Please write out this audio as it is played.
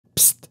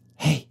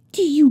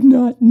Do you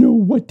not know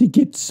what to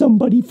get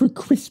somebody for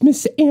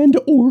Christmas and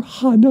or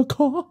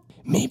Hanukkah?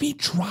 Maybe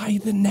try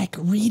the neck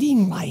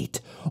reading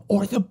light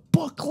or the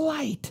book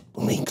light.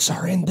 Links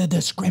are in the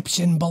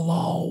description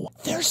below.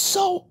 They're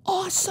so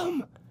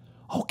awesome.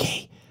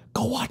 Okay,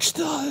 go watch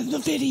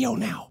the video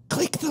now.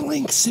 Click the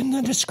links in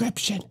the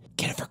description.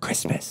 Get it for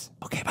Christmas.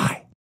 Okay,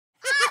 bye.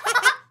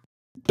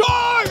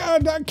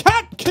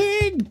 Cat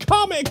Kid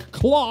Comic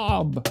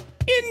Club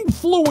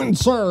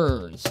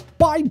Influencers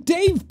by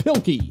Dave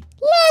Pilkey.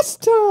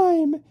 Last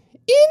time in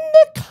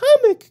the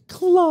comic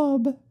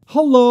club.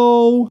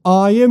 Hello,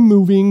 I am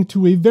moving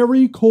to a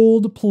very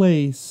cold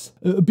place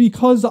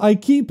because I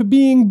keep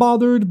being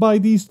bothered by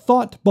these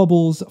thought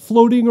bubbles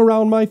floating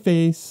around my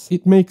face.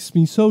 It makes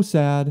me so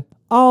sad.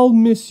 I'll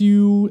miss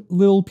you,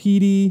 Lil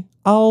Petey.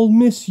 I'll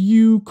miss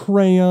you,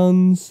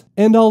 crayons.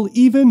 And I'll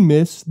even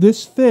miss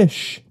this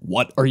fish.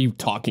 What are you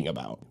talking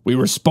about? We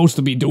were supposed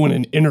to be doing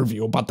an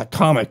interview about the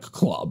comic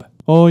club.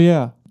 Oh,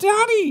 yeah.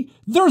 Daddy,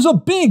 there's a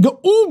big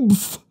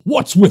oomph.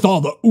 What's with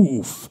all the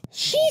oof?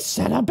 She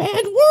said a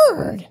bad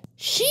word.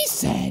 She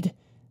said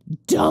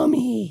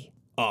dummy.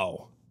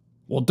 Oh,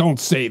 well, don't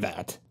say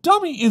that.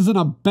 Dummy isn't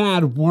a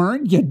bad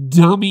word, you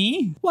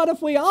dummy. What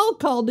if we all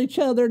called each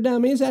other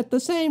dummies at the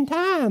same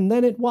time?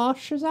 Then it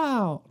washes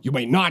out. You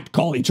may not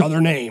call each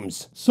other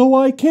names. So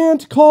I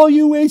can't call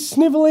you a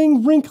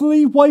sniveling,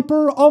 wrinkly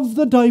wiper of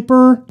the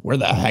diaper. Where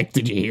the heck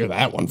did you hear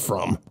that one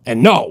from?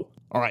 And no.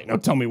 All right, now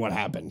tell me what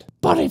happened.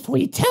 But if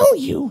we tell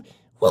you,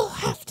 we'll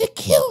have to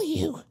kill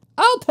you.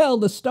 I'll tell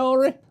the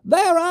story.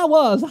 There I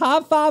was,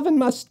 high-fiving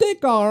my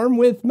stick arm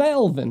with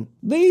Melvin.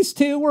 These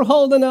two were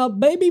holding up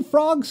Baby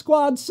Frog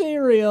Squad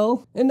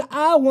cereal, and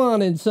I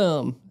wanted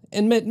some,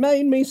 and it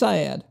made me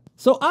sad.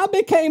 So I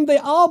became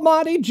the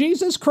almighty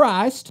Jesus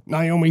Christ.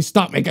 Naomi,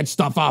 stop making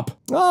stuff up.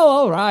 Oh,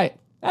 all right.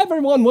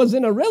 Everyone was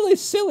in a really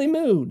silly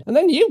mood. And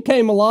then you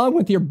came along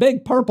with your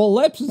big purple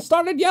lips and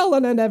started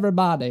yelling at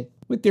everybody.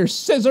 With your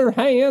scissor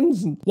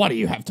hands. Why do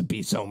you have to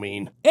be so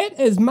mean? It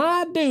is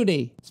my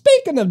duty.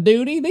 Speaking of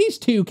duty, these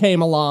two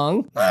came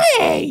along.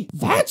 Hey,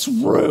 that's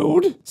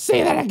rude.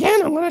 Say that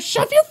again, I'm gonna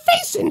shove your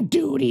face in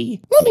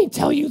duty. Let me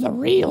tell you the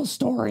real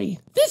story.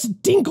 This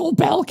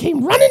Dinklebell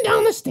came running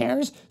down the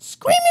stairs,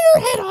 screaming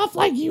her head off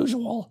like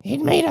usual. It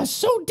made us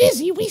so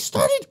dizzy we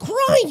started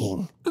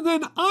crying. And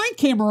then I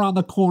came around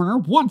the corner,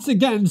 once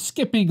again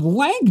skipping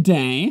leg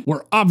day.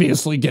 We're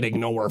obviously getting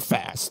nowhere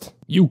fast.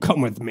 You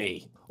come with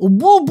me.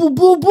 Boo, boo,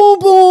 boo, boo,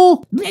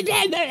 boo.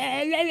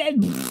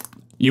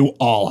 You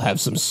all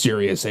have some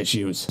serious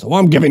issues, so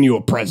I'm giving you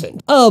a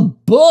present. A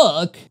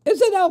book?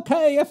 Is it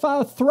okay if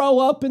I throw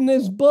up in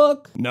this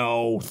book?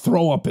 No,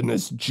 throw up in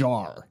this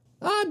jar.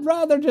 I'd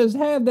rather just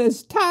have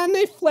this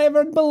tiny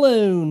flavored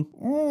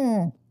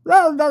balloon.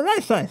 They're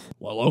delicious.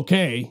 Well,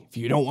 okay, if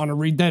you don't want to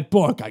read that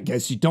book, I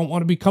guess you don't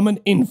want to become an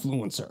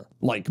influencer,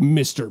 like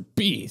Mr.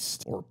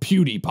 Beast, or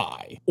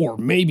PewDiePie, or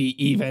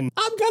maybe even,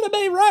 I'm gonna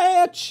be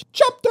rich!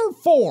 Chapter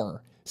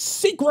 4,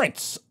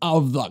 Secrets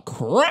of the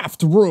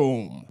Craft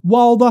Room.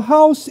 While the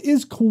house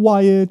is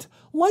quiet,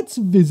 let's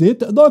visit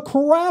the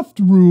craft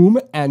room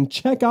and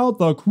check out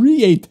the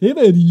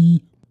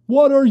creativity.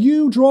 What are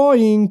you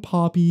drawing,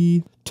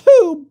 Poppy?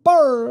 2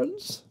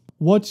 birds.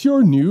 What's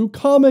your new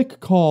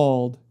comic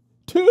called?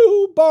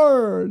 2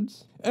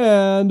 birds.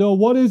 And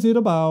what is it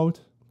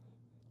about?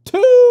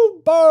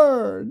 2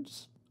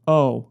 birds.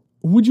 Oh,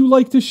 would you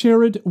like to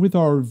share it with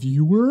our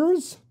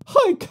viewers?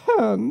 I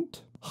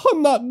can't.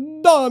 I'm not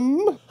done.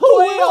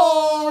 We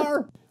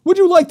are! Would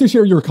you like to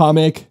share your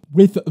comic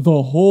with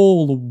the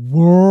whole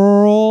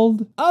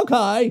world?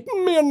 Okay,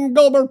 me and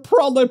Gilbert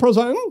proudly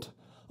present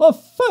a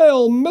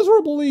fail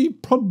miserably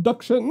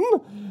production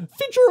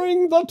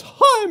featuring the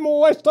Time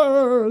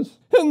Wasters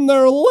in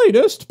their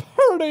latest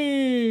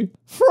parody,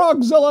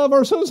 Frogzilla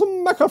vs.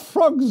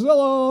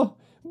 Mecha-Frogzilla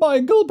by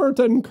Gilbert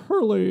and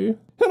Curly.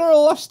 In our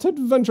last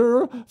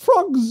adventure,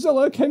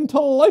 Frogzilla came to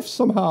life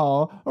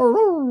somehow,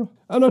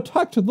 and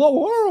attacked the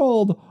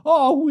world.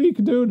 Aw,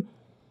 weak dude.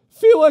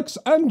 Felix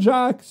and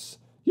Jax,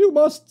 you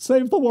must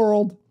save the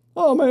world.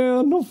 Oh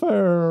man, no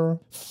fair.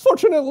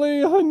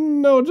 Fortunately, I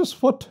know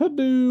just what to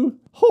do.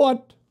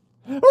 What?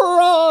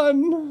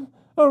 Run!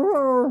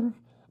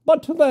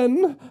 But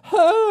then,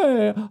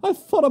 hey, I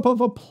thought up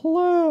of a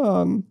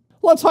plan.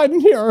 Let's hide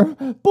in here.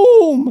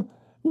 Boom!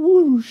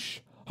 Whoosh!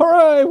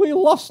 Hooray, we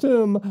lost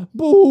him.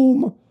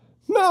 Boom!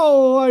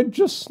 Now I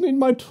just need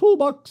my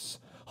toolbox.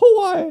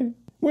 Why?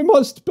 We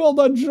must build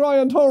a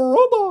giant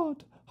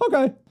robot.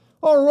 Okay,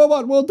 our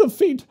robot will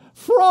defeat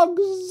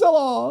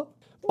Frogzilla.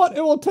 But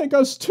it will take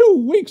us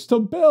 2 weeks to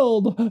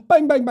build.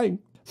 Bang, bang, bang.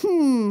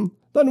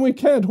 Then we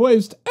can't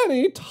waste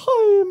any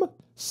time.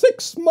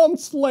 6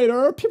 months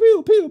later, pew,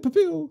 pew, pew, pew,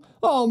 pew.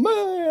 Oh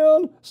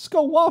man,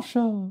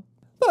 Skawasha.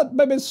 That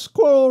baby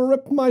squirrel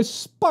ripped my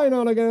spine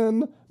out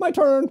again. My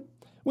turn.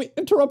 We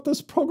interrupt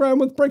this program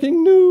with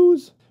breaking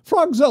news.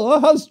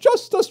 Frogzilla has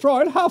just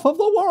destroyed half of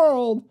the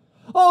world.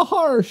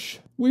 Harsh,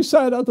 we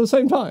said at the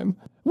same time.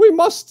 We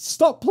must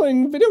stop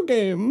playing video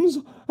games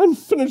and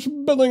finish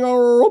building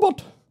our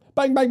robot.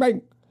 Bang, bang,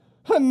 bang.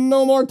 And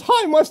no more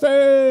time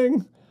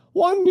wasting.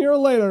 1 year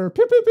later.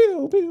 Pew, pew,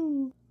 pew,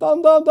 pew.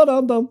 Dum, dum, dum,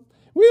 dum, dum.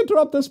 We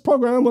interrupt this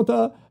program with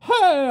a,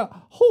 hey,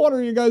 what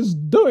are you guys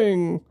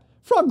doing?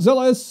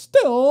 Frogzilla is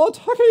still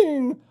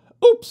attacking.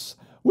 Oops,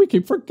 we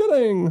keep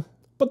forgetting.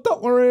 But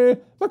don't worry,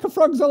 Mecha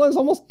Frogzilla is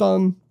almost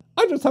done.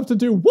 I just have to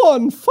do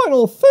one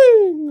final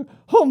thing.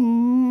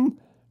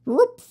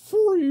 Rip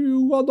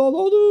free,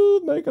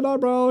 make an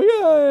eyebrow,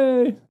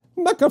 yay.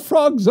 Mecha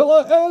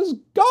Frogzilla is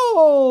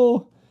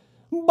go.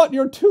 But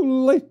you're too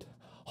late.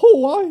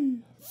 Why?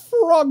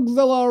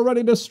 Frogzilla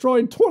already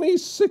destroyed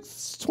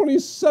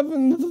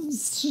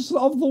 27th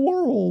of the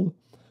world.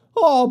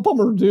 Aw,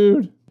 bummer,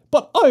 dude.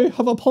 But I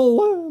have a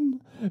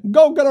plan.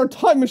 Go get our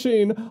time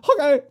machine.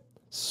 Okay,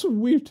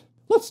 sweet.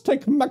 Let's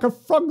take Mecha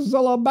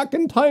Frogzilla back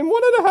in time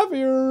 1.5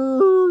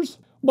 years.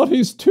 But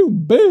he's too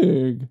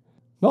big.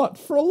 Not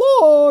for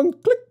long.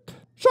 Click.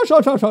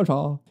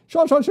 Sha-sha-sha-sha-sha.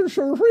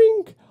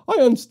 Sha-sha-sha-shrink.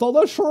 I installed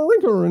a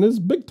shrinker in his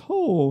big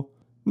toe.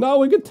 Now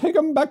we can take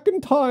him back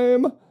in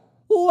time.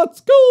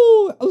 Let's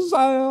go.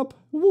 Zap.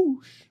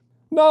 Whoosh.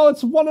 Now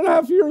it's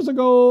 1.5 years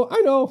ago.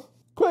 I know.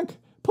 Quick,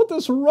 put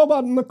this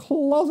robot in the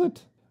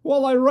closet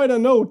while I write a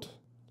note.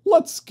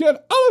 Let's get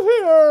out of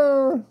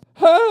here.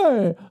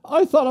 Hey,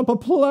 I thought up a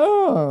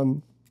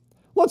plan.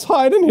 Let's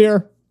hide in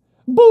here.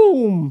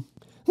 Boom.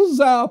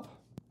 Zap.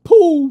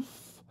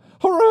 Poof.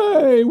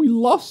 Hooray, we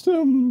lost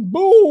him.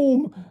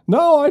 Boom.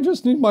 Now I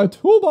just need my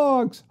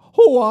toolbox.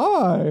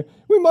 Why?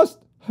 We must...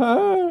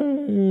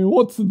 Hey,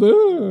 what's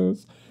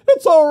this?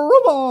 It's a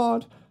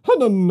robot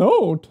and a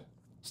note.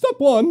 Step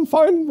 1,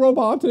 find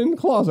robot in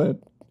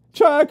closet.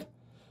 Check.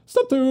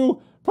 Step 2,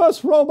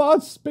 press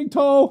robot's big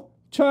toe.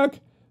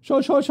 Check.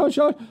 Sha.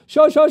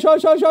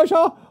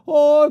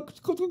 Oh,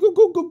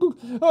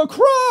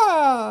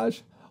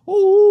 crash.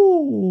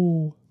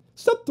 Oh.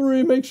 Step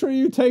 3, make sure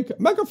you take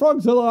Mecha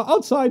Frogzilla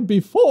outside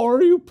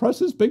before you press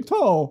his big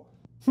toe.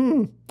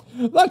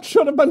 That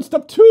should have been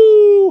step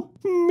 2.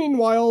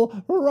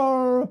 Meanwhile,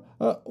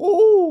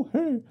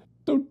 hey.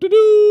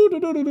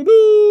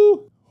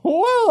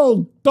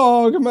 Well,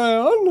 dog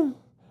man,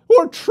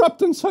 we're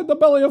trapped inside the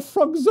belly of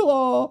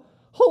Frogzilla,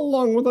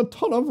 along with a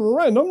ton of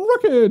random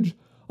wreckage.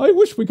 I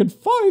wish we could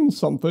find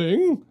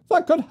something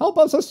that could help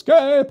us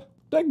escape.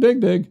 Dig, dig,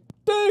 dig.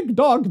 Dig,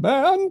 dog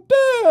man,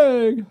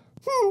 dig.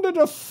 Did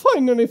you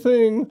find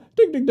anything?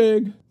 Dig, dig,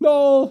 dig.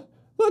 No,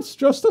 that's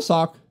just a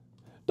sock.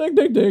 Dig,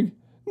 dig, dig.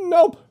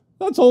 Nope,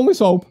 that's only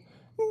soap.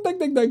 Dig,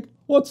 dig, dig.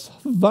 What's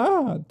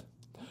that?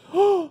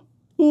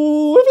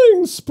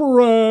 Living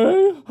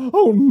spray.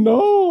 Oh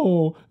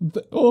no.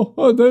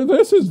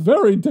 This is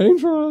very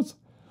dangerous.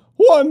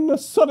 One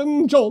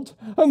sudden jolt,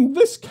 and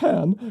this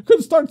can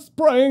could start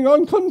spraying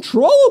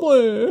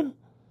uncontrollably.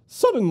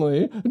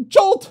 Suddenly,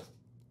 jolt!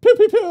 Pew,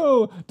 pew,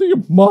 pew! Do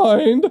you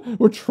mind?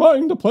 We're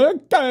trying to play a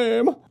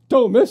game.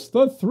 Don't miss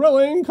the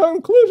thrilling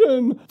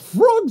conclusion.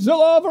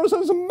 Frogzilla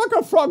versus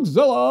Mecha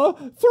Frogzilla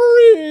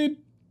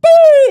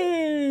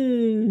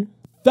 3D!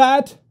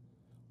 That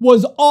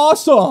was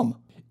awesome!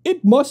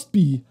 It must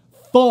be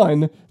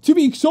fun to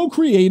be so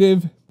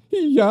creative.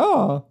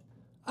 Yeah,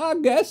 I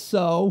guess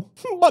so,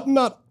 but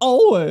not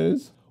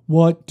always.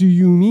 What do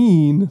you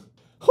mean?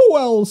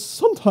 Well,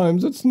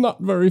 sometimes it's not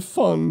very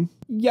fun.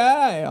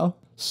 Yeah,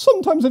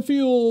 sometimes it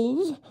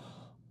feels,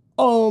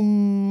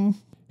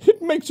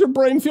 it makes your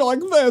brain feel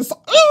like this.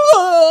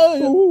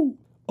 Oh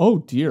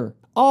dear,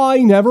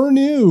 I never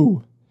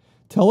knew.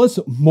 Tell us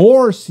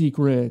more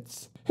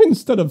secrets.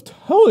 Instead of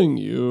telling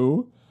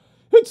you,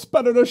 it's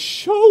better to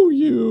show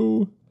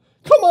you.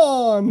 Come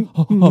on.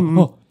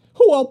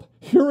 Well,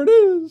 here it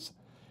is.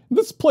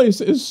 This place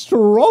is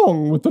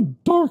strong with the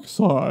dark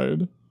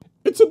side.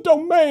 It's a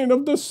domain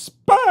of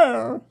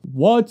despair.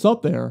 What's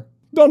up there?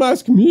 Don't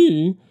ask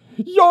me.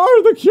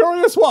 You're the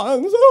curious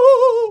ones.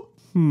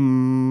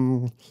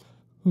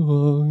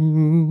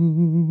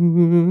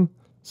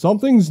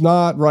 Something's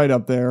not right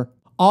up there.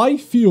 I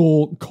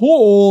feel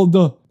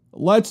cold.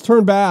 Let's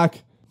turn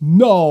back.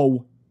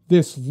 No.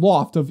 This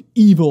loft of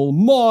evil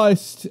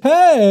must...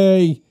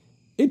 Hey!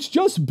 It's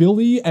just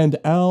Billy and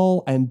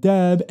Elle and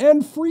Deb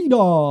and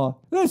Frida.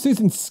 This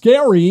isn't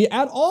scary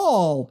at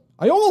all.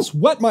 I almost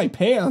wet my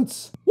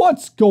pants.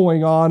 What's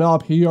going on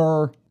up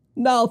here?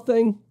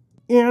 Nothing.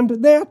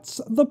 And that's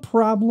the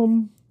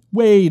problem.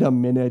 Wait a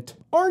minute.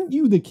 Aren't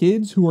you the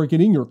kids who are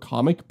getting your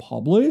comic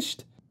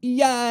published?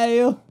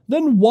 Yeah.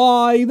 Then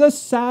why the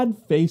sad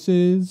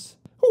faces?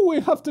 We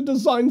have to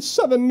design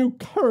 7 new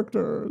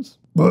characters.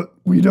 But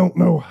we don't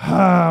know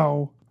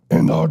how,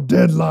 and our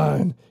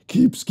deadline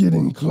keeps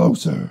getting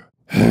closer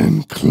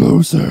and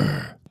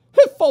closer.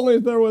 If only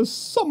there was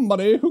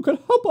somebody who could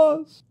help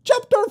us.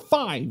 Chapter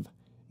 5,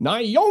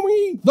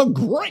 Naomi the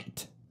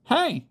Great.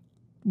 Hey,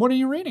 what are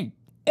you reading?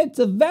 It's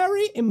a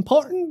very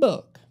important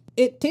book.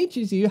 It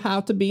teaches you how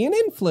to be an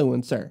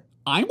influencer.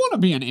 I want to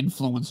be an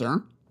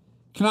influencer.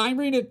 Can I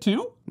read it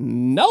too?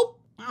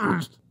 Nope.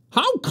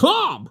 How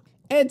come?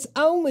 It's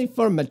only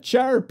for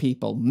mature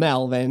people,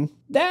 Melvin.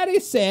 Daddy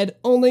said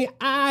only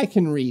I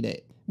can read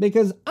it,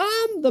 because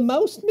I'm the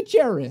most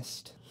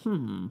maturest.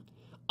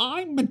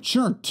 I'm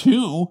mature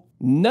too.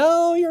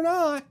 No, you're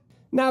not.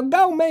 Now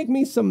go make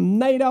me some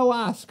NATO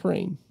ice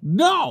cream.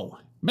 No!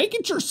 Make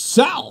it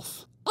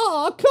yourself!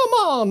 Aw, come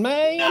on,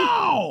 man.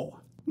 No!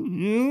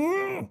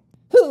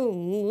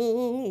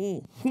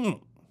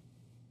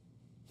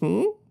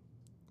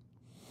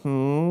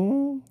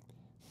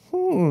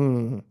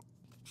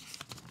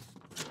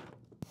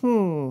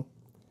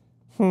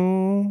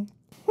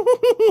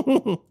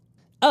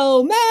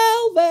 Oh,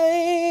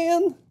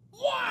 Melvin!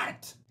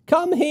 What?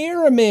 Come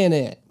here a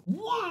minute.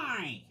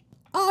 Why?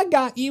 I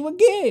got you a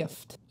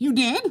gift. You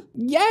did?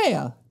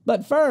 Yeah,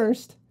 but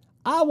first,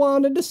 I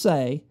wanted to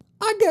say,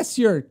 I guess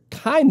you're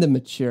kinda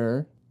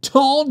mature.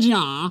 Told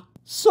ya.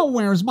 So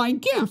where's my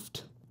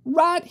gift?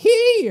 Right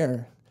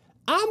here.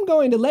 I'm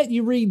going to let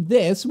you read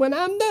this when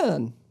I'm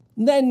done.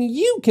 Then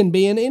you can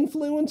be an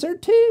influencer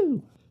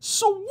too.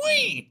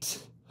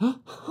 Sweet!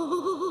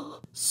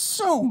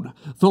 Soon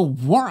the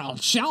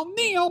world shall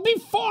kneel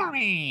before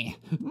me.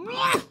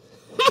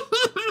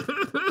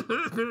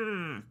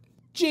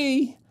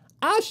 Gee,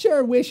 I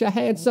sure wish I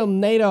had some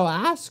NATO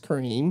ice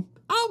cream.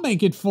 I'll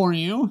make it for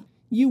you.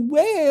 You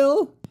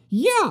will?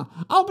 Yeah,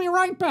 I'll be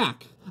right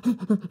back.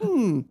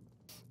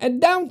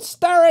 And don't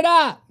stir it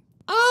up.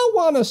 I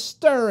want to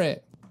stir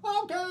it.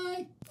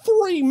 Okay.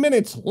 3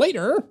 minutes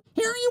later.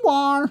 Here you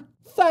are.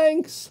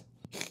 Thanks.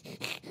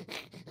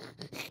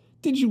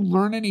 Did you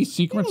learn any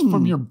secrets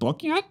from your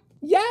book yet?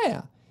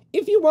 Yeah,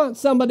 if you want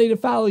somebody to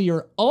follow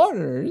your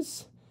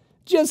orders,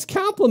 just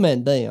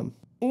compliment them.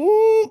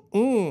 And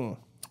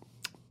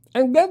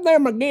give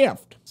them a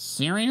gift.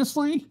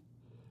 Seriously?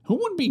 Who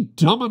would be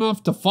dumb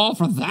enough to fall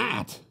for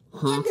that?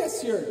 I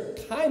guess you're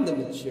kinda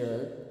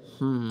mature.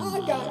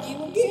 I got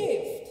you a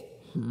gift.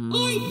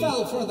 I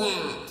fell for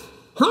that.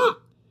 Huh?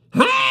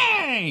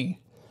 Hey!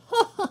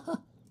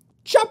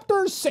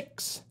 Chapter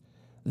 6.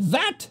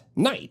 That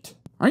Night.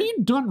 Are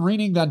you done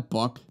reading that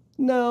book?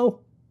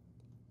 No,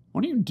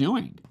 What are you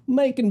doing?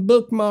 making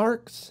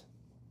bookmarks.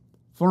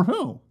 For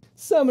who?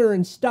 Summer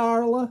and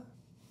Starla.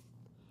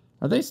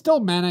 Are they still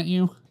mad at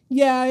you?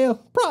 Yeah,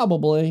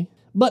 probably.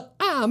 But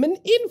I'm an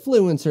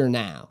influencer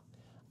now.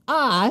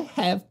 I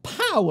have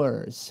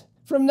powers.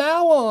 From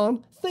now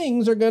on,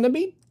 things are gonna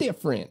be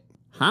different.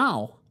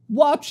 How?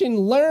 Watch and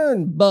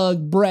learn,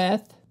 Bug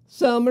Breath.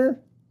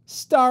 Summer,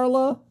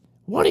 Starla.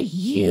 What do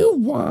you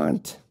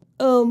want?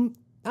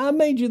 I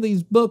made you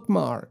these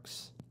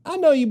bookmarks. I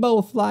know you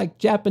both like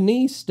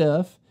Japanese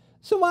stuff,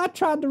 so I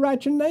tried to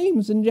write your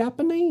names in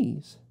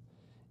Japanese.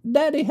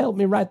 Daddy helped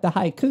me write the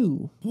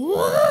haiku.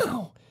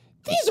 Wow,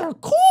 these are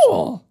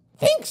cool.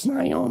 Thanks,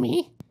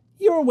 Naomi.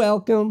 You're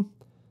welcome.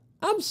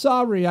 I'm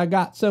sorry I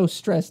got so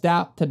stressed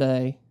out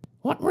today.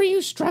 What were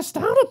you stressed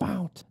out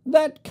about?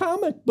 That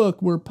comic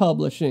book we're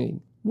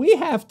publishing. We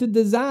have to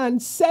design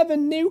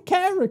 7 new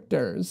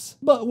characters,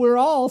 but we're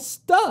all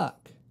stuck.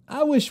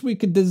 I wish we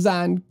could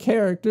design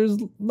characters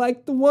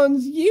like the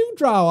ones you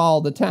draw all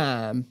the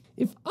time.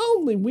 If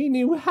only we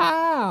knew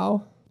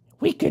how.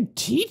 We could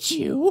teach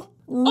you.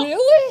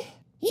 Really?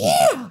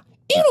 Yeah,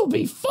 it'll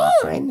be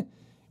fun.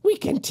 We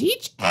can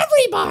teach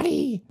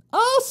everybody.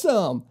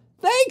 Awesome.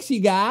 Thanks,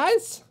 you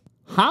guys.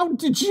 How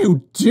did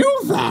you do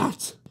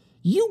that?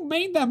 You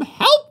made them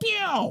help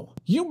you.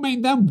 You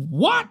made them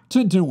want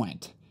to do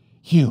it.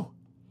 You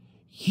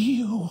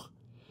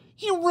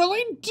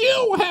really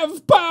do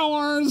have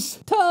powers.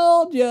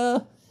 Told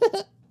ya.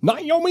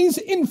 Naomi's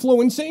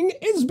influencing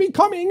is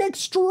becoming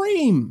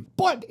extreme.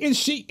 But is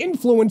she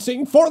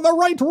influencing for the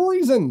right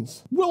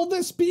reasons? Will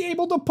this be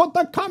able to put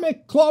the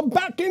comic club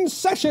back in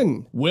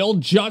session? We'll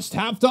just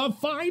have to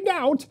find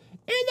out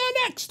in the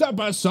next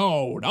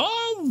episode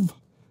of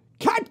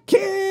Cat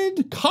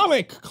Kid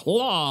Comic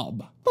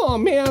Club. Oh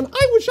man,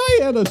 I wish I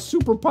had a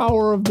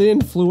superpower of the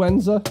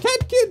influenza.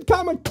 Cat Kid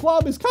Comic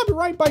Club is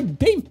copyrighted by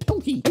Dave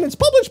Pilkey, and it's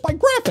published by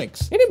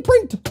Graphics, an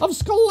imprint of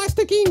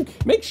Scholastic Inc.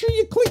 Make sure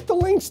you click the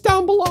links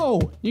down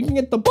below. You can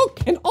get the book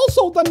and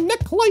also the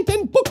neck light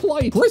and book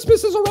light.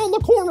 Christmas is around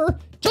the corner,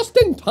 just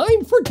in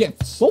time for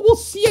gifts. Well, we'll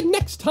see you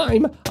next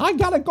time. I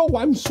gotta go,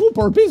 I'm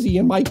super busy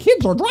and my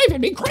kids are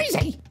driving me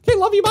crazy. Okay,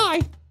 love you,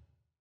 bye.